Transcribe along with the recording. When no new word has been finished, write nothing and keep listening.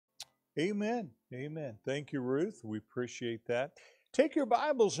Amen. Amen. Thank you, Ruth. We appreciate that. Take your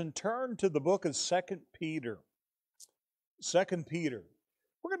Bibles and turn to the book of Second Peter. Second Peter.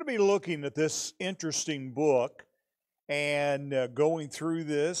 We're going to be looking at this interesting book and going through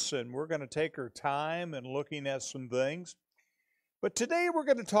this, and we're going to take our time and looking at some things. But today we're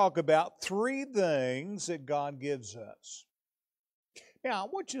going to talk about three things that God gives us. Now, I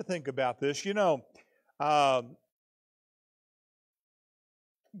want you to think about this. Um,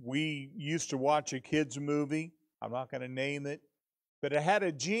 we used to watch a kids' movie. I'm not going to name it, but it had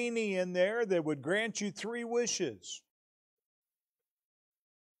a genie in there that would grant you three wishes.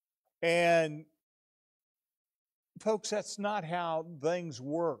 And folks, that's not how things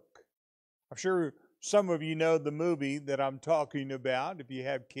work. I'm sure some of you know the movie that I'm talking about if you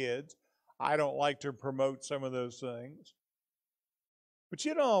have kids. I don't like to promote some of those things. But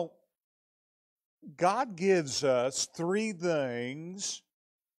God gives us three things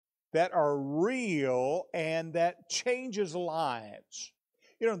that are real and that changes lives.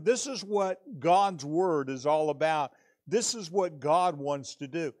 This is what God's Word is all about. This is what God wants to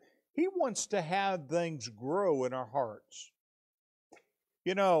do. He wants to have things grow in our hearts.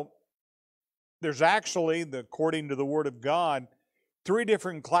 There's actually, according to the Word of God, three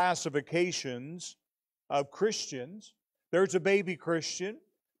different classifications of Christians. There's a baby Christian.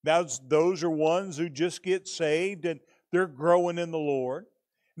 Those are ones who just get saved and they're growing in the Lord.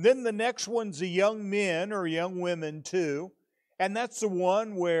 Then the next one's the young men or young women too. And that's the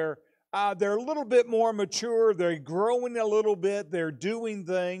one where they're a little bit more mature. They're growing a little bit. They're doing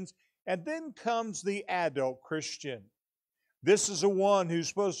things. And then comes the adult Christian. This is the one who's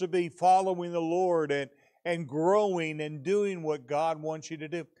supposed to be following the Lord and growing and doing what God wants you to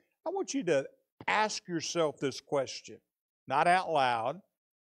do. I want you to ask yourself this question, not out loud.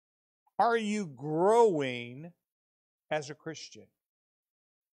 Are you growing as a Christian?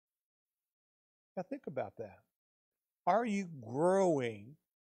 Now think about that. Are you growing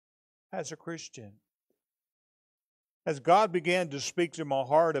as a Christian? As God began to speak to my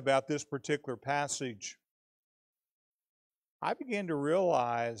heart about this particular passage, I began to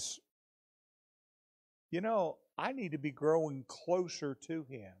realize, I need to be growing closer to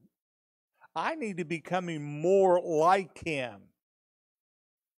Him. I need to be becoming more like Him.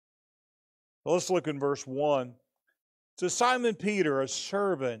 Let's look in verse 1. It says, Simon Peter, a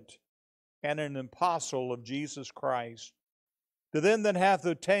servant and an apostle of Jesus Christ, to them that hath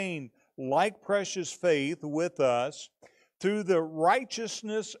obtained like precious faith with us through the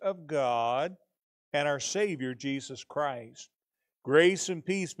righteousness of God and our Savior Jesus Christ. Grace and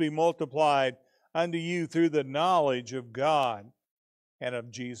peace be multiplied unto you through the knowledge of God and of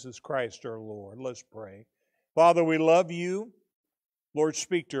Jesus Christ our Lord. Let's pray. Father, we love you. Lord,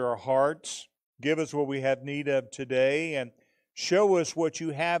 speak to our hearts. Give us what we have need of today and show us what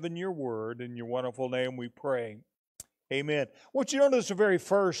you have in your word. In your wonderful name we pray. Amen. I want you to notice the very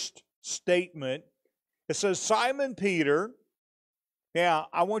first statement. It says, Simon Peter. Now,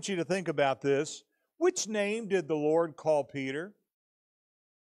 I want you to think about this. Which name did the Lord call Peter?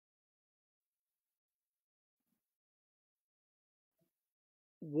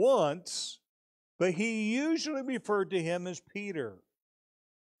 Once, but he usually referred to him as Peter.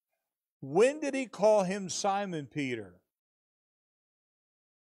 When did he call him Simon Peter?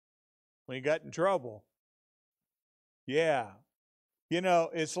 When he got in trouble. Yeah.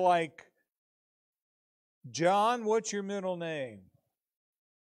 It's like, John, what's your middle name?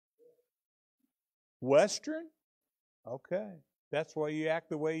 Western? Okay. That's why you act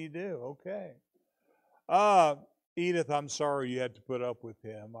the way you do. Okay. Edith, I'm sorry you had to put up with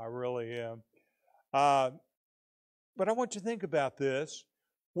him. I really am. But I want you to think about this.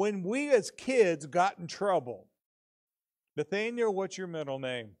 When we as kids got in trouble, Nathaniel, what's your middle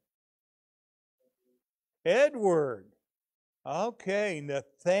name? Edward. Okay,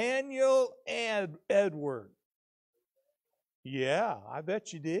 Nathaniel and Edward. Yeah, I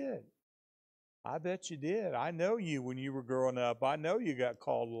bet you did. I bet you did. I know you when you were growing up. I know you got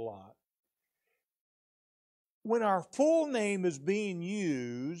called a lot. When our full name is being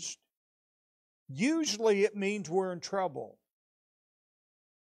used, usually it means we're in trouble.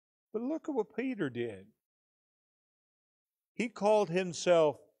 But look at what Peter did. He called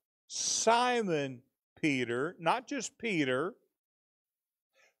himself Simon Peter, not just Peter.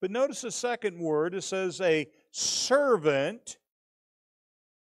 But notice the second word. It says a servant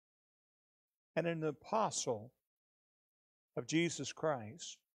and an apostle of Jesus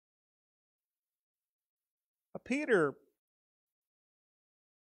Christ. Peter,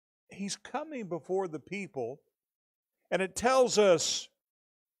 he's coming before the people, and it tells us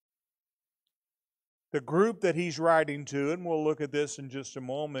the group that he's writing to, and we'll look at this in just a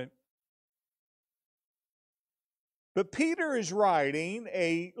moment. But Peter is writing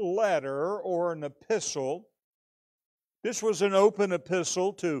a letter or an epistle. This was an open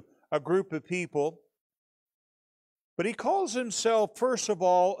epistle to a group of people. But he calls himself, first of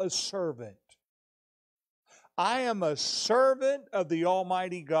all, a servant. I am a servant of the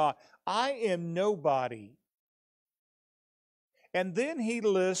Almighty God. I am nobody. And then he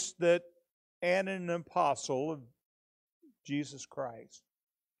lists that and an apostle of Jesus Christ.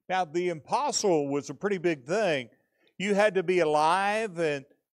 Now, the apostle was a pretty big thing. You had to be alive,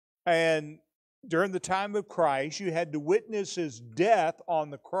 and during the time of Christ, you had to witness his death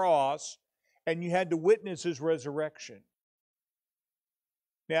on the cross, and you had to witness his resurrection.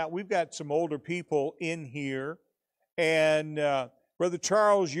 Now, we've got some older people in here, and Brother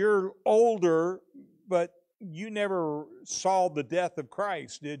Charles, you're older, but you never saw the death of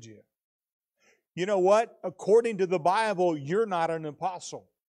Christ, did you? You know what? According to the Bible, you're not an apostle.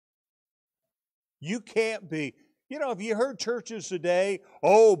 You can't be. You know, have you heard churches today,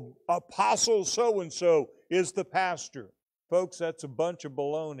 oh, apostle so-and-so is the pastor? Folks, that's a bunch of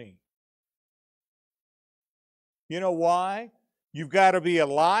baloney. You know why? You've got to be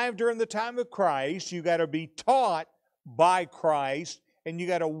alive during the time of Christ. You've got to be taught by Christ. And you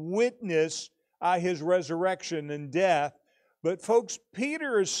got to witness his resurrection and death. But folks,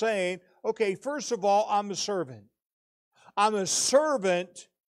 Peter is saying, okay, first of all, I'm a servant. I'm a servant.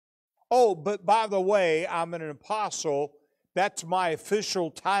 Oh, but by the way, I'm an apostle. That's my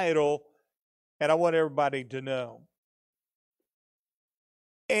official title, and I want everybody to know.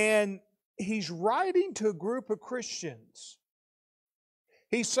 And he's writing to a group of Christians.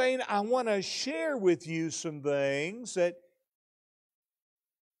 He's saying, I want to share with you some things that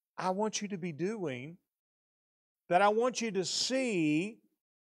I want you to be doing, that I want you to see.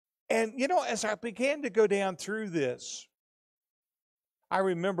 And, you know, as I began to go down through this, I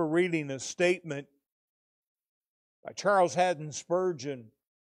remember reading a statement by Charles Haddon Spurgeon,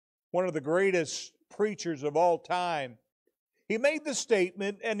 one of the greatest preachers of all time. He made the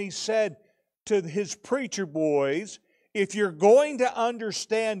statement and he said to his preacher boys, if you're going to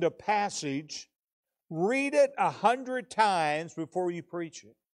understand a passage, read it 100 times before you preach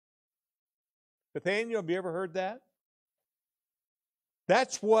it. Nathaniel, have you ever heard that?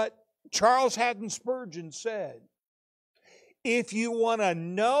 That's what Charles Haddon Spurgeon said. If you want to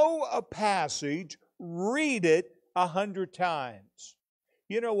know a passage, read it 100 times.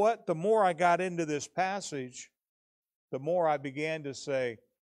 You know what? The more I got into this passage, the more I began to say,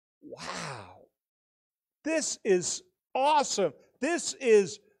 wow, this is awesome. This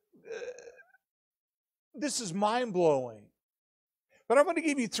is mind-blowing. But I'm going to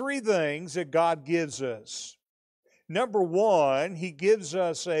give you 3 things that God gives us. Number 1, He gives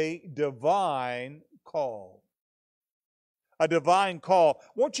us a divine call. A divine call.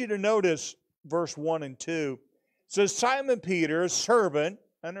 I want you to notice verse 1 and 2. It says, Simon Peter, a servant,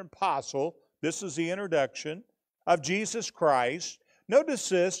 an apostle, this is the introduction, of Jesus Christ. Notice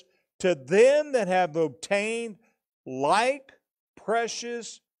this, to them that have obtained like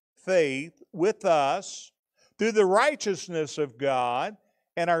precious faith with us through the righteousness of God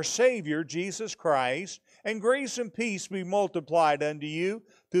and our Savior, Jesus Christ, and grace and peace be multiplied unto you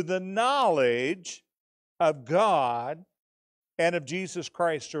through the knowledge of God and of Jesus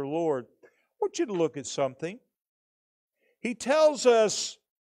Christ our Lord. I want you to look at something. He tells us,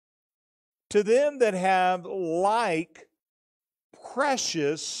 to them that have like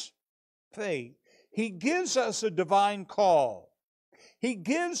precious faith. He gives us a divine call. He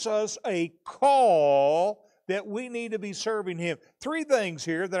gives us a call that we need to be serving Him. 3 things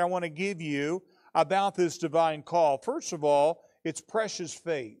here that I want to give you about this divine call. First of all, it's precious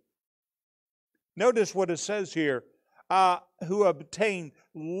faith. Notice what it says here. Who obtained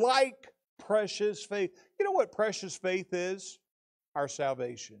like precious faith. You know what precious faith is? Our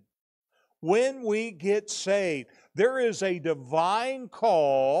salvation. When we get saved, there is a divine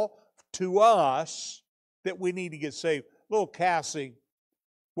call to us that we need to get saved. Little Cassie,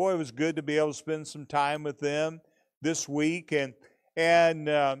 boy, it was good to be able to spend some time with them this week. And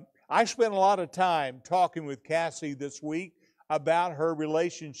I spent a lot of time talking with Cassie this week about her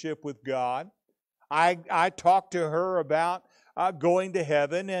relationship with God. I talked to her about going to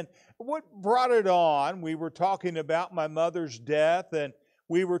heaven, and what brought it on, we were talking about my mother's death, and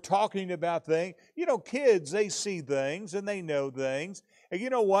we were talking about things. You know, kids, they see things and they know things. And you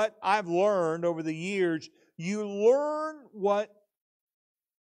know what? I've learned over the years, you learn what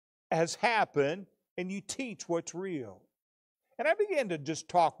has happened and you teach what's real. And I began to just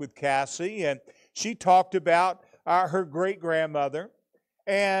talk with Cassie, and she talked about her great-grandmother,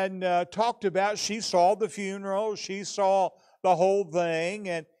 and talked about, she saw the funeral, she saw the whole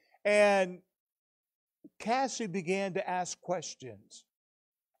thing, and Cassie began to ask questions.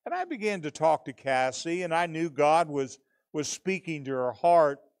 And I began to talk to Cassie, and I knew God was speaking to her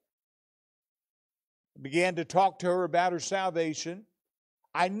heart. I began to talk to her about her salvation.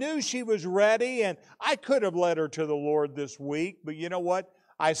 I knew she was ready, and I could have led her to the Lord this week, but you know what?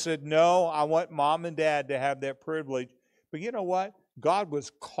 I said, no, I want Mom and Dad to have that privilege. But you know what? God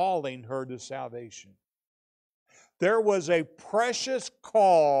was calling her to salvation. There was a precious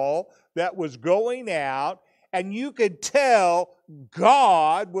call that was going out, and you could tell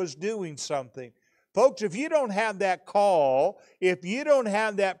God was doing something. Folks, if you don't have that call, if you don't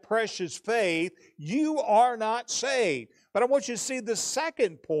have that precious faith, you are not saved. But I want you to see the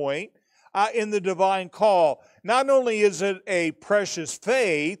second point in the divine call. Not only is it a precious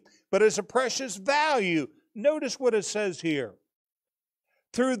faith, but it's a precious value. Notice what it says here.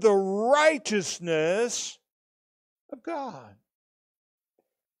 Through the righteousness of God.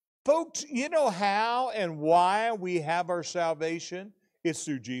 Folks, you know how and why we have our salvation? It's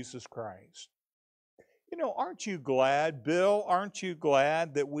through Jesus Christ. You know, aren't you glad, Bill, aren't you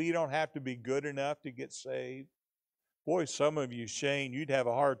glad that we don't have to be good enough to get saved? Boy, some of you, Shane, you'd have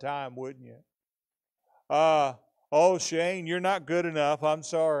a hard time, wouldn't you? Oh, Shane, you're not good enough. I'm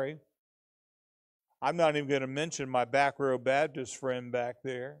sorry. I'm not even going to mention my back row Baptist friend back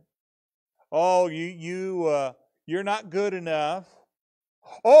there. Oh, you're not good enough.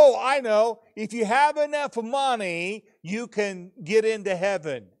 Oh, I know. If you have enough money, you can get into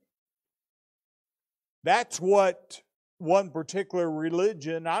heaven. That's what one particular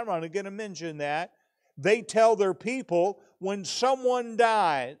religion, I'm not going to mention that, they tell their people when someone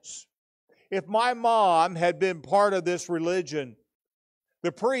dies. If my mom had been part of this religion,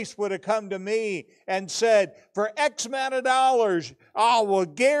 the priest would have come to me and said, for X amount of dollars, I will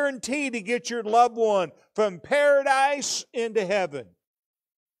guarantee to get your loved one from paradise into heaven.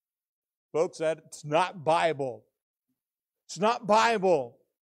 Folks, that's not Bible. It's not Bible.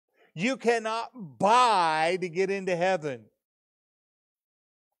 You cannot buy to get into heaven.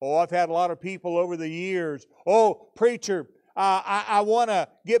 Oh, I've had a lot of people over the years. Oh, preacher, I want to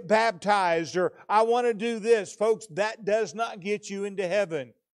get baptized, or I want to do this. Folks, that does not get you into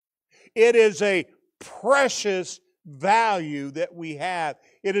heaven. It is a precious value that we have.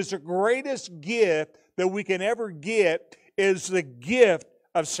 It is the greatest gift that we can ever get, is the gift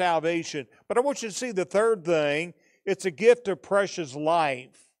of salvation. But I want you to see the third thing. It's a gift of precious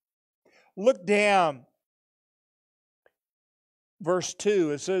life. Look down. Verse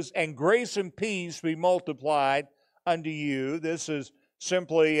 2, it says, and grace and peace be multiplied unto you. This is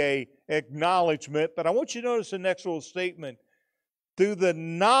simply an acknowledgement, but I want you to notice the next little statement. Through the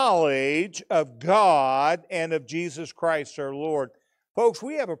knowledge of God and of Jesus Christ our Lord. Folks,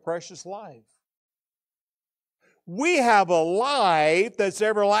 we have a precious life. We have a life that's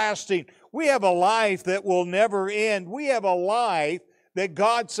everlasting. We have a life that will never end. We have a life that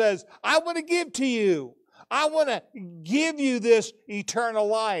God says, I want to give to you. I want to give you this eternal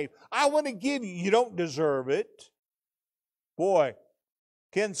life. I want to give you. You don't deserve it. Boy,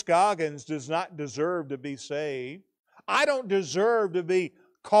 Ken Scoggins does not deserve to be saved. I don't deserve to be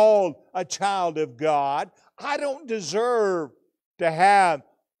called a child of God. I don't deserve to have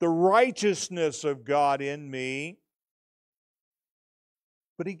the righteousness of God in me.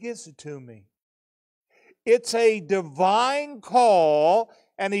 But He gives it to me. It's a divine call,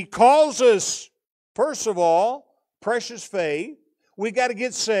 and He calls us, first of all, precious faith. We got to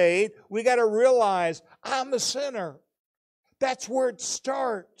get saved. We got to realize I'm a sinner. That's where it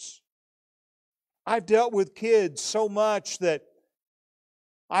starts. I've dealt with kids so much that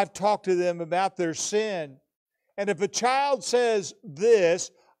I've talked to them about their sin. And if a child says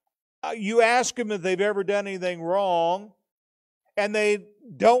this, you ask them if they've ever done anything wrong, and they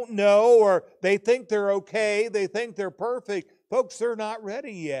don't know, or they think they're okay, they think they're perfect. Folks, they're not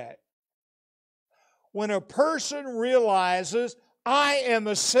ready yet. When a person realizes, I am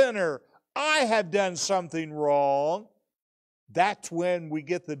a sinner, I have done something wrong, that's when we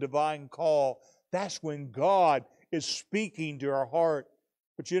get the divine call. That's when God is speaking to our heart.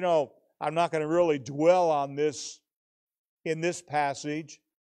 But you know, I'm not going to really dwell on this in this passage.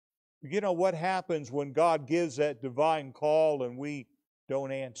 You know what happens when God gives that divine call and we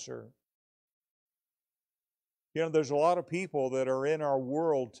don't answer? You know, there's a lot of people that are in our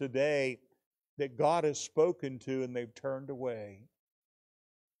world today that God has spoken to and they've turned away.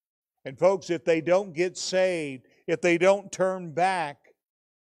 And folks, if they don't get saved, if they don't turn back,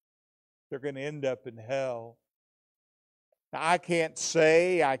 they're going to end up in hell. Now, I can't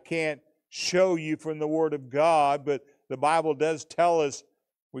show you from the Word of God, but the Bible does tell us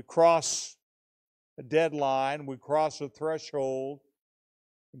we cross a deadline, we cross a threshold.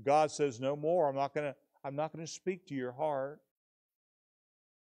 God says, no more. I'm not going to speak to your heart.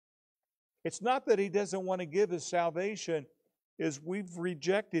 It's not that He doesn't want to give us salvation, is we've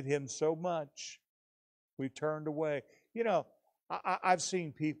rejected Him so much. We've turned away. You know, I've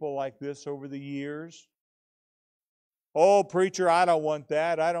seen people like this over the years. Oh, preacher, I don't want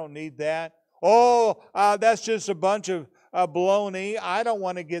that. I don't need that. Oh, that's just a bunch of baloney. I don't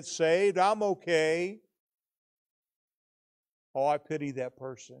want to get saved. I'm okay. Oh, I pity that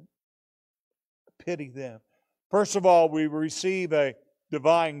person. I pity them. First of all, we receive a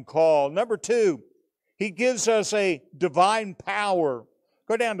divine call. Number two, He gives us a divine power.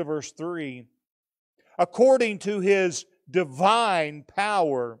 Go down to verse 3. According to His divine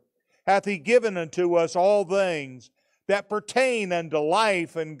power hath He given unto us all things that pertain unto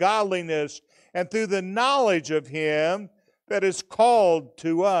life and godliness, and through the knowledge of Him that is called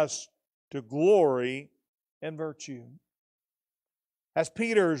to us to glory and virtue. As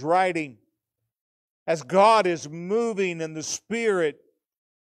Peter is writing, as God is moving in the Spirit,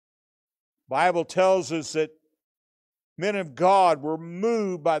 the Bible tells us that men of God were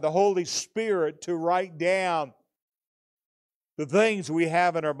moved by the Holy Spirit to write down the things we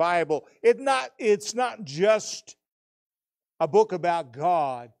have in our Bible. It's not just a book about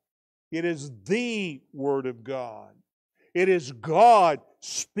God. It is the Word of God. It is God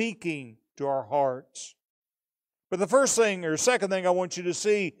speaking to our hearts. But the first thing or second thing I want you to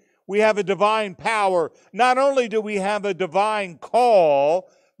see, we have a divine power. Not only do we have a divine call,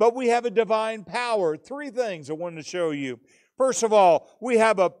 but we have a divine power. Three things I wanted to show you. First of all, we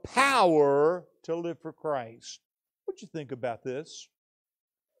have a power to live for Christ. What do you think about this?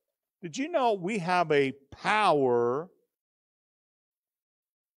 Did you know we have a power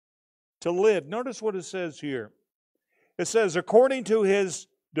to live? Notice what it says here. It says, according to His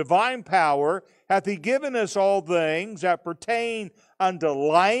divine power hath He given us all things that pertain unto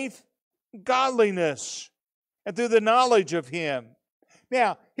life, godliness, and through the knowledge of Him.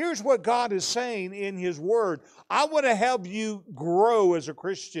 Now, here's what God is saying in His Word. I want to help you grow as a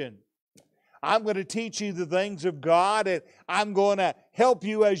Christian. I'm going to teach you the things of God, and I'm going to help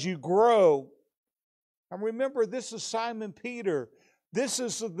you as you grow. And remember, this is Simon Peter. This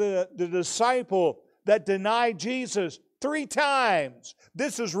is the disciple that denied Jesus 3 times.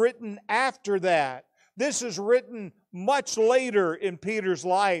 This is written after that. This is written much later in Peter's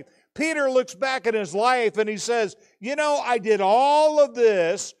life. Peter looks back at his life and he says, you know, I did all of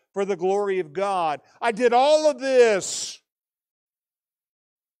this for the glory of God. I did all of this.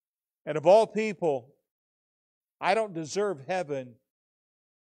 And of all people, I don't deserve heaven.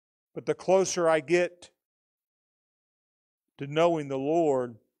 But the closer I get to knowing the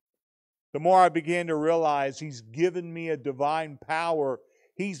Lord, the more I began to realize He's given me a divine power.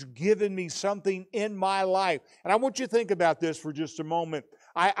 He's given me something in my life. And I want you to think about this for just a moment.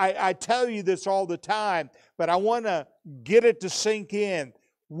 I tell you this all the time, but I want to get it to sink in.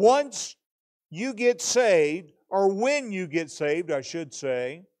 Once you get saved, or when you get saved, I should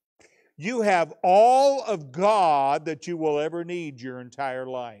say, you have all of God that you will ever need your entire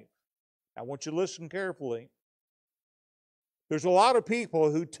life. I want you to listen carefully. There's a lot of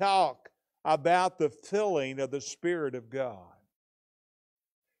people who talk about the filling of the Spirit of God.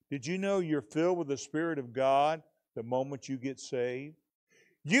 Did you know you're filled with the Spirit of God the moment you get saved?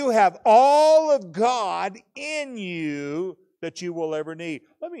 You have all of God in you that you will ever need.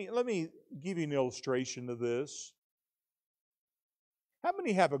 Let me give you an illustration of this. How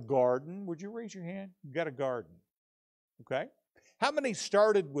many have a garden? Would you raise your hand? You got a garden. Okay. How many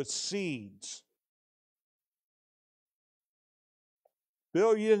started with seeds?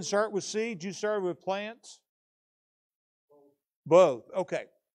 Bill, you didn't start with seeds, you started with plants? Both. Okay.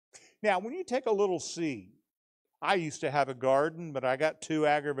 Now, when you take a little seed, I used to have a garden, but I got too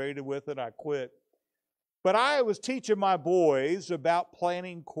aggravated with it, I quit. But I was teaching my boys about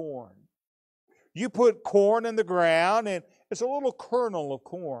planting corn. You put corn in the ground, and it's a little kernel of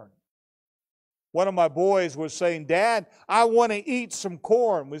corn. One of my boys was saying, Dad, I want to eat some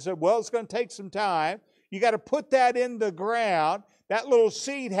corn. We said, well, it's going to take some time. You got to put that in the ground. That little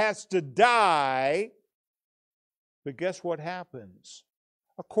seed has to die. But guess what happens?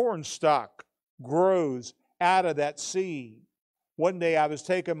 A corn stalk grows out of that seed. One day I was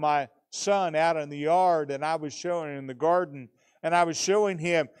taking my son out in the yard and I was showing him in the garden and I was showing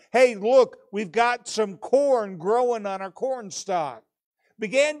him, hey, look, we've got some corn growing on our corn stalk.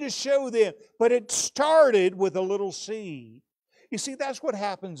 Began to show them, but it started with a little seed. You see, that's what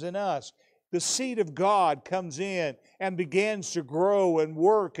happens in us. The seed of God comes in and begins to grow and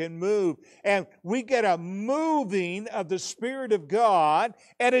work and move. And we get a moving of the Spirit of God,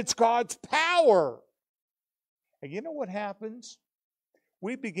 and it's God's power. And you know what happens?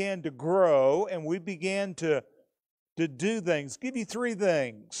 we began to grow and we began to do things. Give you three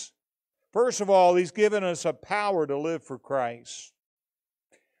things. First of all, He's given us a power to live for Christ.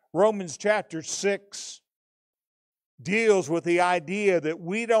 Romans chapter 6 deals with the idea that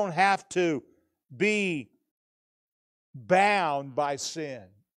we don't have to be bound by sin.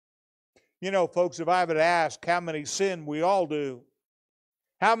 You know, folks, if I would ask how many sin, we all do.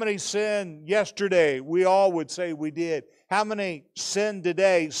 How many sinned yesterday? We all would say we did. How many sinned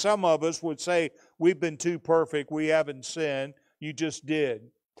today? Some of us would say we've been too perfect. We haven't sinned. You just did.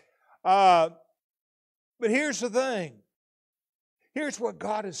 But here's the thing. Here's what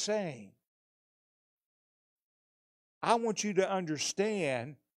God is saying. I want you to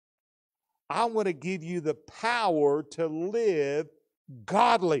understand, I want to give you the power to live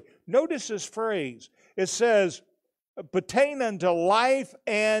godly. Notice this phrase. It says, pertain unto life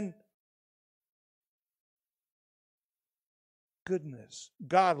and goodness,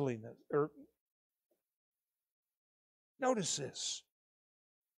 godliness. Notice this.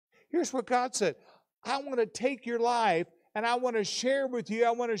 Here's what God said. I want to take your life and I want to share with you.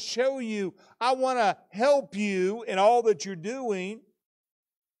 I want to show you. I want to help you in all that you're doing.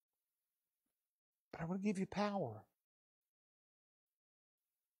 But I want to give you power.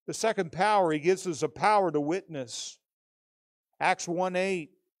 The second power, He gives us a power to witness. Acts 1:8.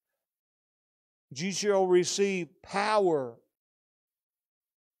 You shall receive power.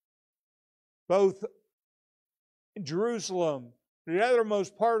 Both in Jerusalem, the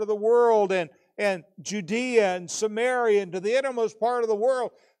uttermost part of the world, and Judea and Samaria, and to the innermost part of the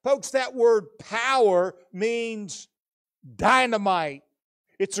world. Folks, that word power means dynamite.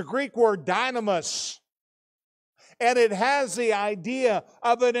 It's a Greek word dynamis. And it has the idea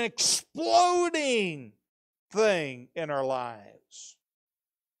of an exploding thing in our lives.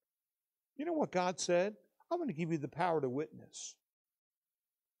 You know what God said? I'm going to give you the power to witness.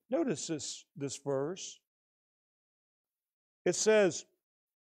 Notice this verse. It says,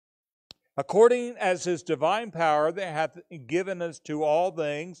 according as His divine power that hath given us to all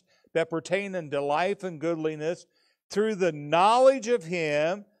things that pertain unto life and goodliness, through the knowledge of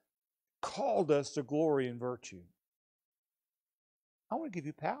Him, called us to glory and virtue. I want to give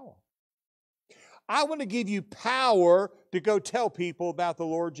you power. I want to give you power to go tell people about the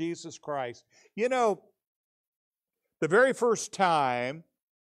Lord Jesus Christ. You know, the very first time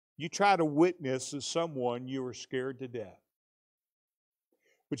you try to witness to someone, you were scared to death.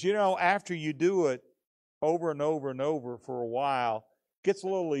 But you know, after you do it over and over and over for a while, it gets a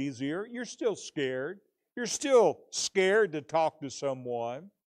little easier. You're still scared. You're still scared to talk to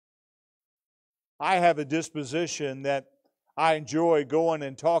someone. I have a disposition that I enjoy going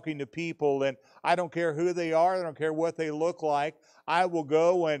and talking to people, and I don't care who they are. I don't care what they look like. I will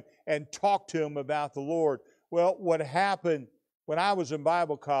go and talk to them about the Lord. Well, what happened when I was in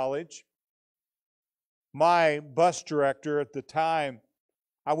Bible college, my bus director at the time,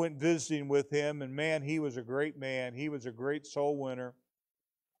 I went visiting with him, and man, he was a great man. He was a great soul winner.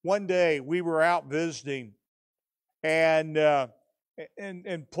 One day, we were out visiting, and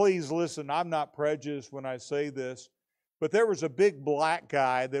please listen, I'm not prejudiced when I say this, but there was a big black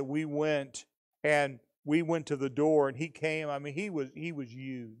guy that we went to the door, and he came. I mean, he was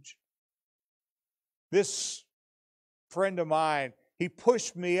huge. This friend of mine, he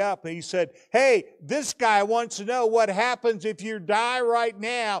pushed me up and he said, hey, this guy wants to know what happens if you die right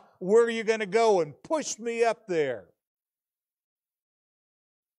now, where are you going to go? And pushed me up there.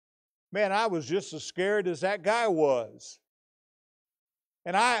 Man, I was just as scared as that guy was.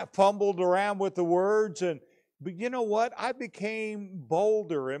 And I fumbled around with the words, but you know what? I became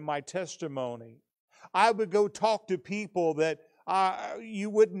bolder in my testimony. I would go talk to people that you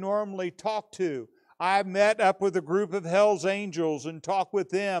wouldn't normally talk to. I met up with a group of Hell's Angels and talked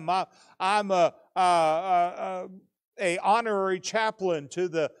with them. I'm a honorary chaplain to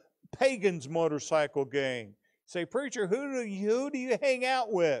the Pagans motorcycle gang. Say, preacher, who do you hang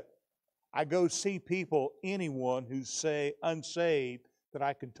out with? I go see people, anyone who's unsaved that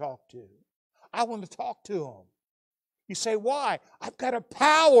I can talk to. I want to talk to them. You say, why? I've got a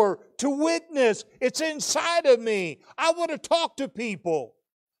power to witness. It's inside of me. I want to talk to people.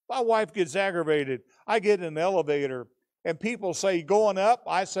 My wife gets aggravated. I get in an elevator and people say, going up?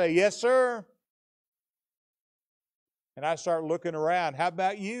 I say, yes, sir. And I start looking around. How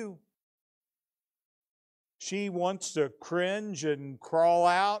about you? She wants to cringe and crawl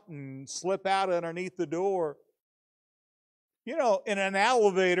out and slip out underneath the door. You know, in an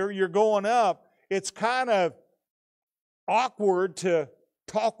elevator, you're going up. It's kind of awkward to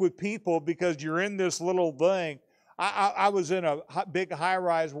talk with people because you're in this little thing. I was in a big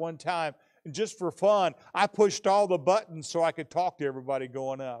high-rise one time, and just for fun, I pushed all the buttons so I could talk to everybody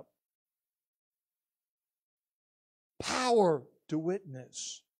going up. Power to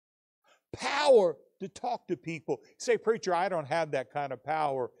witness. Power to talk to people. You say, preacher, I don't have that kind of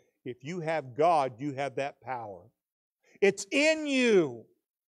power. If you have God, you have that power. It's in you.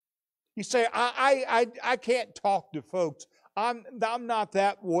 You say, I can't talk to folks. I'm not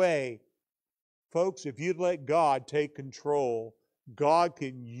that way. Folks, if you'd let God take control, God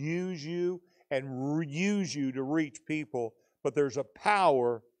can use you and use you to reach people. But there's a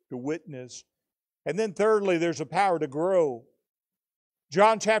power to witness. And then thirdly, there's a power to grow.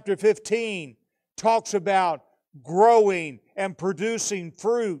 John chapter 15 talks about growing and producing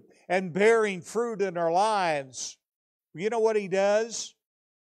fruit and bearing fruit in our lives. You know what He does?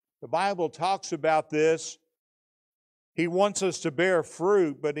 The Bible talks about this. He wants us to bear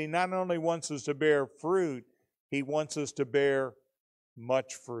fruit, but He not only wants us to bear fruit, He wants us to bear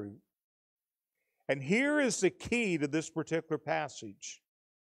much fruit. And here is the key to this particular passage.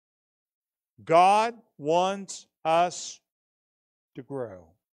 God wants us to grow.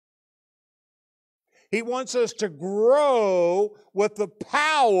 He wants us to grow with the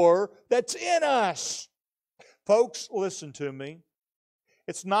power that's in us. Folks, listen to me.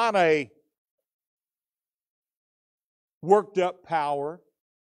 It's not a worked up power.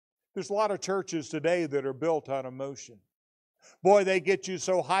 There's a lot of churches today that are built on emotion. Boy, they get you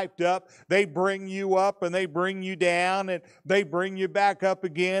so hyped up. They bring you up and they bring you down, and they bring you back up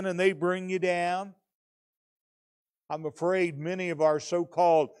again and they bring you down. I'm afraid many of our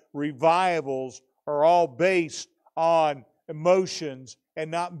so-called revivals are all based on emotions and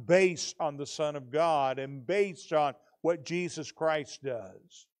not based on the Son of God and based on what Jesus Christ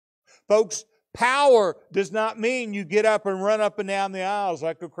does. Folks, power does not mean you get up and run up and down the aisles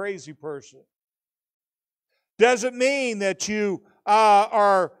like a crazy person. Doesn't mean that you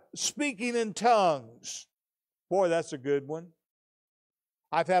are speaking in tongues. Boy, that's a good one.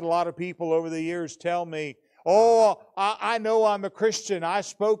 I've had a lot of people over the years tell me, oh, I know I'm a Christian. I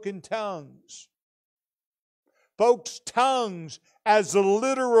spoke in tongues. Folks, tongues as the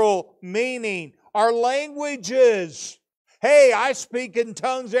literal meaning are languages. Hey, I speak in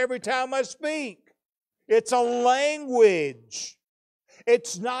tongues every time I speak. It's a language.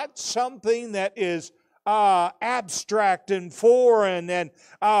 It's not something that is abstract and foreign. And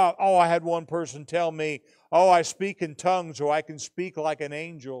I had one person tell me, I speak in tongues so I can speak like an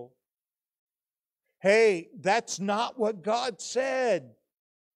angel. Hey, that's not what God said.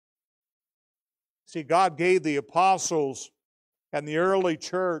 See, God gave the apostles and the early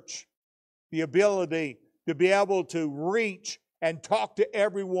church the ability to be able to reach and talk to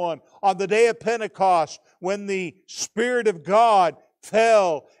everyone. On the day of Pentecost, when the Spirit of God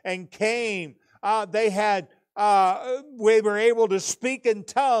fell and came, we were able to speak in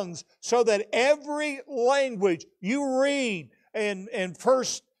tongues so that every language you read in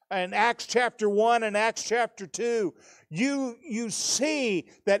Acts chapter 1 and Acts chapter 2, you see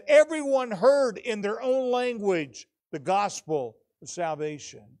that everyone heard in their own language the gospel of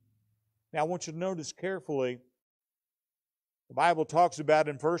salvation. Now I want you to notice carefully, the Bible talks about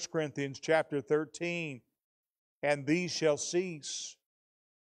in 1 Corinthians chapter 13, and these shall cease.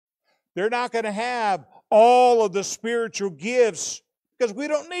 They're not going to have all of the spiritual gifts because we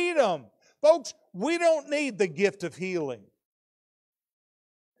don't need them. Folks, we don't need the gift of healing.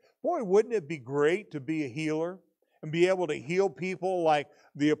 Boy, wouldn't it be great to be a healer and be able to heal people like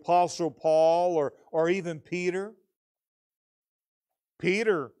the Apostle Paul or even Peter?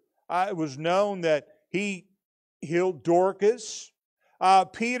 Peter, it was known that he healed Dorcas.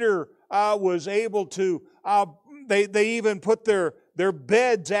 Peter was able to, they even put their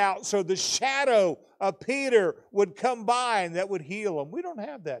beds out so the shadow of Peter would come by and that would heal him. We don't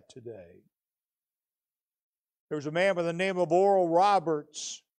have that today. There was a man by the name of Oral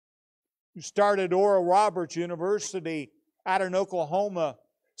Roberts who started Oral Roberts University out in Oklahoma,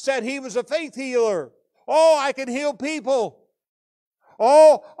 said he was a faith healer. Oh, I can heal people.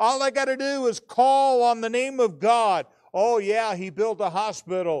 Oh, all I got to do is call on the name of God. Oh, yeah, he built a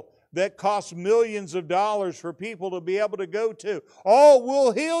hospital that cost millions of dollars for people to be able to go to. Oh,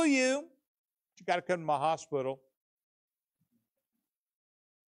 we'll heal you. But you got to come to my hospital.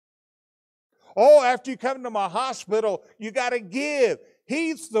 Oh, after you come to my hospital, you got to give.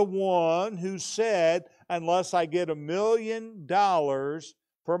 He's the one who said, unless I get $1 million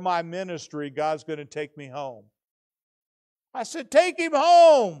for my ministry, God's going to take me home. I said, take him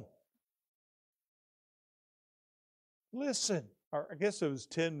home. Listen, or I guess it was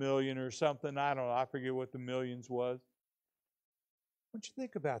 10 million or something. I don't know. I forget what the millions was. Why don't you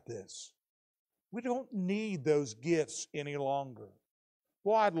think about this? We don't need those gifts any longer.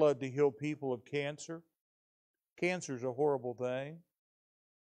 Well, I'd love to heal people of cancer. Cancer's a horrible thing.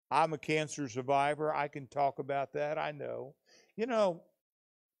 I'm a cancer survivor. I can talk about that. I know. You know,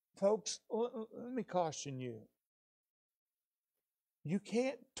 folks, let me caution you. You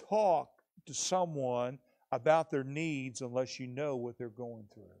can't talk to someone about their needs unless you know what they're going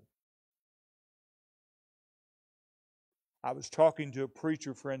through. I was talking to a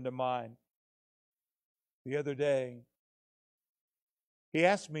preacher friend of mine the other day. He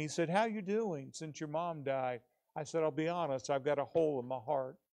asked me, he said, "How you doing since your mom died?" I said, "I'll be honest, I've got a hole in my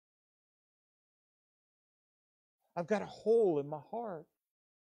heart. I've got a hole in my heart.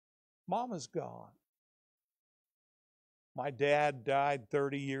 Mama's gone. My dad died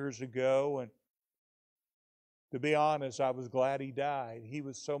 30 years ago, and to be honest, I was glad he died. He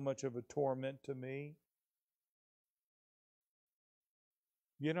was so much of a torment to me.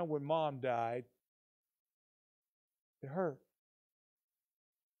 You know, when Mom died, it hurt.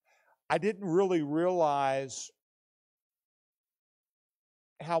 I didn't really realize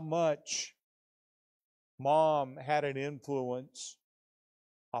how much Mom had an influence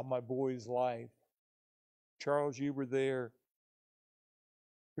on my boy's life. Charles, you were there.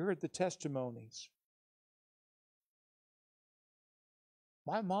 You heard the testimonies.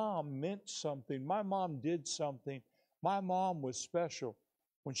 My mom meant something. My mom did something. My mom was special.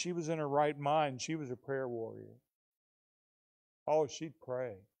 When she was in her right mind, she was a prayer warrior. Oh, she'd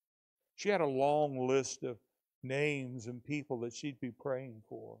pray. She had a long list of names and people that she'd be praying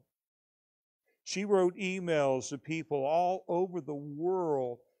for. She wrote emails to people all over the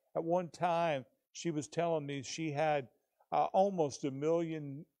world. At one time, she was telling me she had almost 1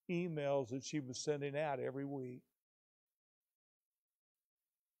 million emails that she was sending out every week.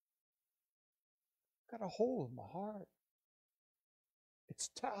 Got a hole in my heart. It's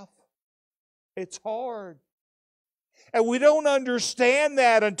tough. It's hard. And we don't understand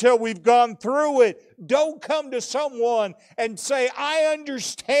that until we've gone through it. Don't come to someone and say, "I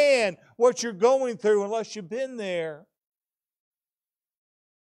understand what you're going through," unless you've been there.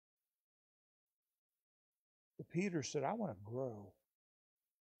 But Peter said, "I want to grow.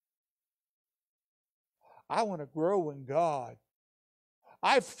 I want to grow in God.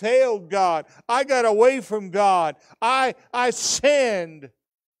 I failed God. I got away from God. I sinned."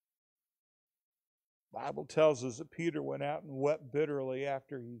 The Bible tells us that Peter went out and wept bitterly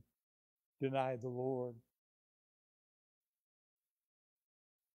after he denied the Lord.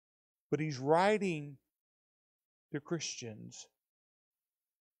 But he's writing to Christians.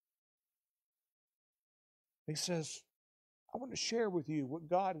 He says, "I want to share with you what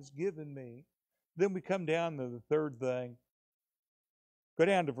God has given me." Then we come down to the third thing. Go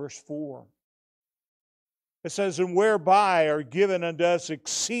down to verse 4. It says, "And whereby are given unto us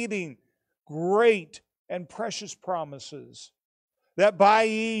exceeding great and precious promises, that by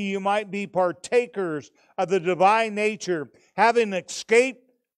ye you might be partakers of the divine nature, having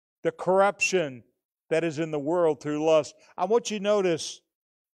escaped the corruption that is in the world through lust." I want you to notice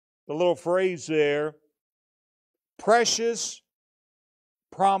the little phrase there, precious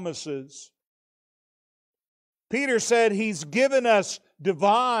promises. Peter said he's given us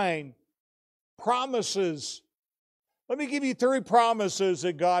divine promises. Let me give you 3 promises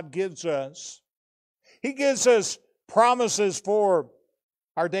that God gives us. He gives us promises for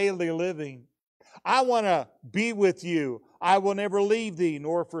our daily living. I want to be with you. I will never leave thee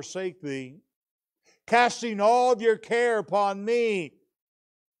nor forsake thee. Casting all of your care upon me,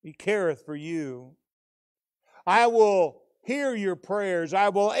 he careth for you. I will hear your prayers. I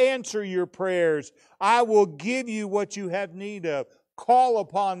will answer your prayers. I will give you what you have need of. Call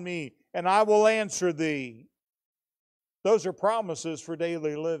upon me, and I will answer thee. Those are promises for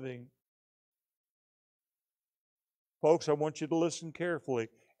daily living. Folks, I want you to listen carefully,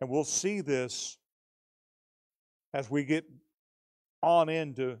 and we'll see this as we get on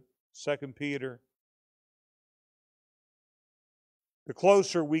into 2 Peter. The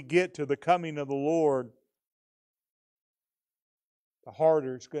closer we get to the coming of the Lord, the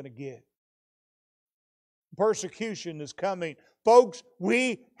harder it's going to get. Persecution is coming. Folks,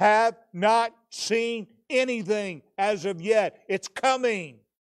 we have not seen anything as of yet. It's coming.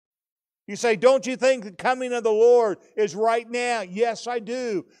 You say, "Don't you think the coming of the Lord is right now?" Yes, I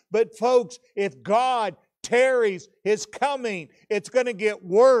do. But folks, if God tarries His coming, it's going to get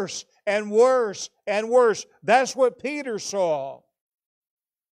worse and worse and worse. That's what Peter saw.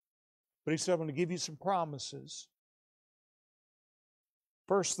 But he said, "I'm going to give you some promises."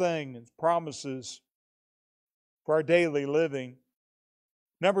 First thing is promises for our daily living.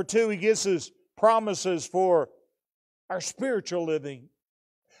 Number 2, he gives us promises for our spiritual living.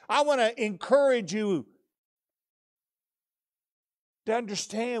 I want to encourage you to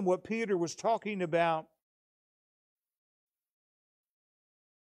understand what Peter was talking about.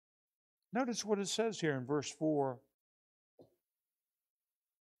 Notice what it says here in verse 4.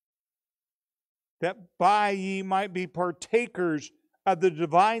 That by ye might be partakers of the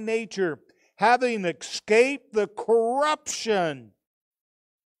divine nature, having escaped the corruption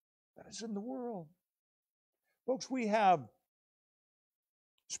that is in the world. Folks, we have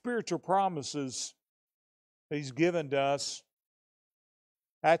spiritual promises that He's given to us.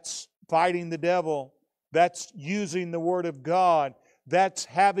 That's fighting the devil. That's using the Word of God. That's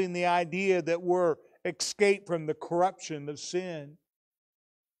having the idea that we're escaped from the corruption of sin.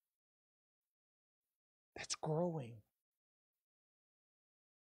 That's growing.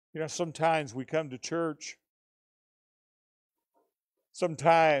 You know, sometimes we come to church.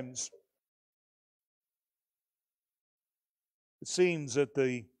 Sometimes it seems that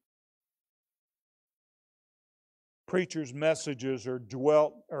the preacher's messages are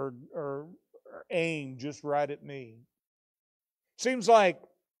aimed just right at me. Seems like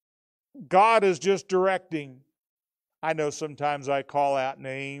God is just directing. I know sometimes I call out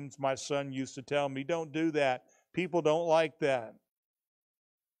names. My son used to tell me, don't do that. People don't like that.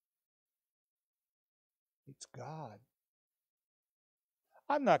 It's God.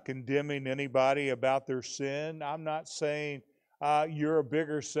 I'm not condemning anybody about their sin. I'm not saying you're a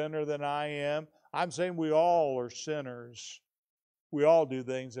bigger sinner than I am. I'm saying we all are sinners. We all do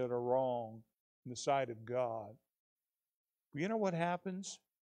things that are wrong in the sight of God. But you know what happens?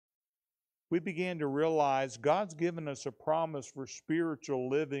 We began to realize God's given us a promise for spiritual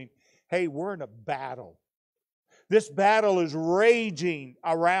living. Hey, we're in a battle. This battle is raging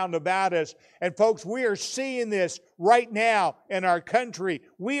around about us. And folks, we are seeing this right now in our country.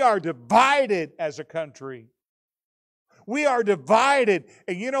 We are divided as a country. We are divided.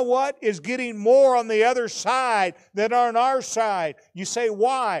 And you know what? Is getting more on the other side than on our side. You say,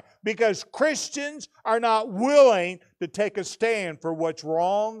 why? Because Christians are not willing to take a stand for what's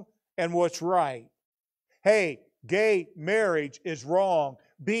wrong and what's right. Hey, gay marriage is wrong.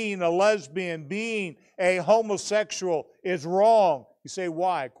 Being a lesbian, being a homosexual is wrong. You say,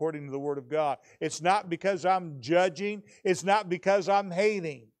 why? According to the Word of God. It's not because I'm judging. It's not because I'm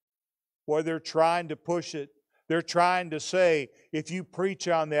hating. Boy, they're trying to push it. They're trying to say, if you preach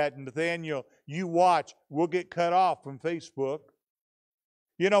on that, Nathaniel, you watch, we'll get cut off from Facebook.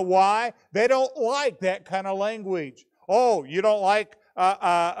 You know why? They don't like that kind of language. Oh, you don't like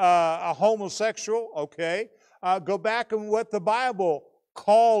a homosexual? Okay. Go back and what the Bible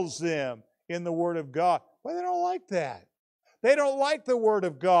calls them in the Word of God. Well, they don't like that. They don't like the Word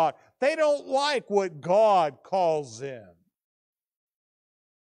of God. They don't like what God calls them.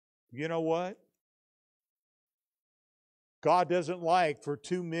 You know what? God doesn't like for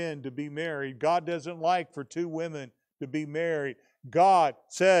two men to be married. God doesn't like for two women to be married. God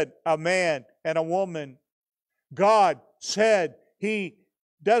said a man and a woman. God said He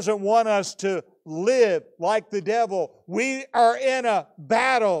doesn't want us to live like the devil. We are in a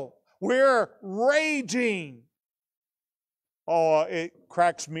battle. We're raging. Oh, it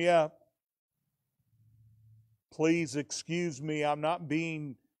cracks me up. Please excuse me. I'm not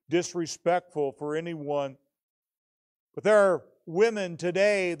being disrespectful for anyone. But there are women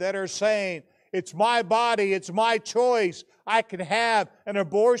today that are saying, it's my body, it's my choice. I can have an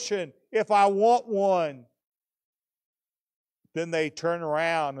abortion if I want one. Then they turn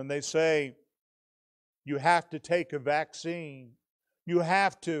around and they say, you have to take a vaccine. You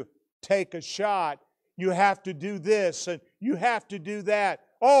have to take a shot. You have to do this and you have to do that.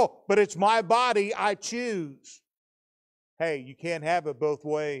 Oh, but it's my body, I choose. Hey, you can't have it both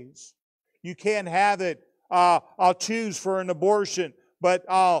ways. You can't have it, I'll choose for an abortion, but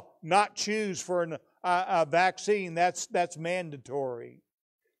I'll not choose for a vaccine. That's mandatory.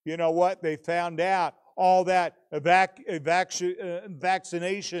 You know what? They found out all that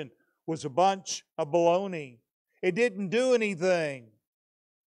vaccination was a bunch of baloney. It didn't do anything.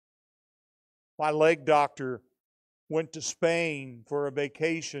 My leg doctor went to Spain for a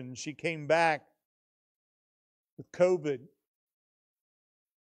vacation. She came back with COVID.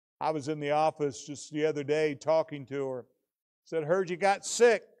 I was in the office just the other day talking to her. Said, heard you got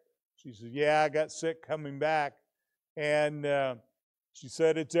sick. She said, yeah, I got sick coming back. And she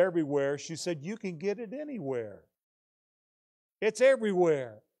said, it's everywhere. She said, you can get it anywhere. It's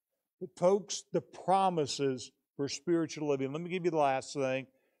everywhere. But folks, the promises for spiritual living. Let me give you the last thing.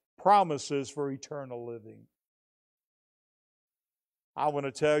 Promises for eternal living. I want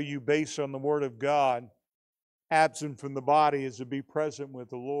to tell you, based on the Word of God, absent from the body is to be present with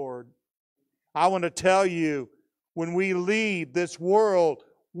the Lord. I want to tell you, when we leave this world,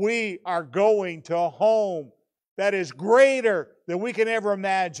 we are going to a home that is greater that we can ever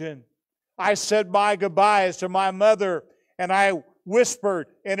imagine. I said my goodbyes to my mother, and I whispered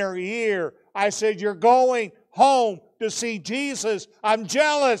in her ear, I said, "You're going home to see Jesus. I'm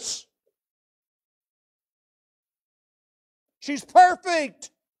jealous." She's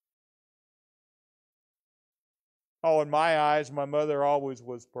perfect. Oh, in my eyes, my mother always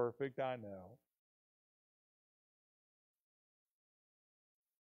was perfect, I know.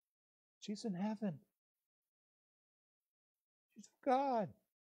 She's in heaven. She's with God.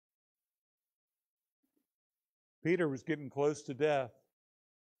 Peter was getting close to death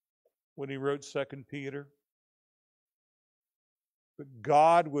when he wrote 2 Peter. But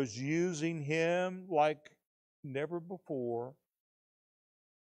God was using him like never before.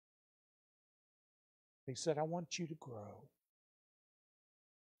 He said, I want you to grow.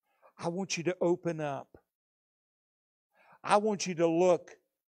 I want you to open up. I want you to look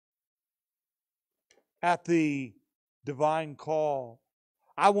at the divine call.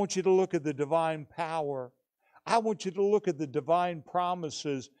 I want you to look at the divine power. I want you to look at the divine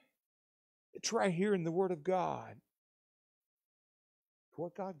promises. It's right here in the Word of God. It's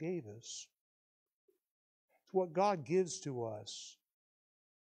what God gave us. It's what God gives to us.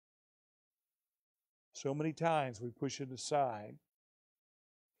 So many times we push it aside.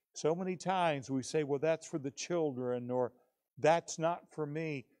 So many times we say, well, that's for the children, or that's not for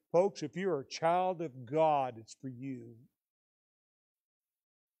me. Folks, if you're a child of God, it's for you.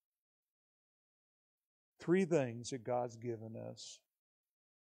 3 things that God's given us.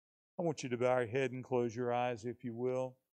 I want you to bow your head and close your eyes, if you will.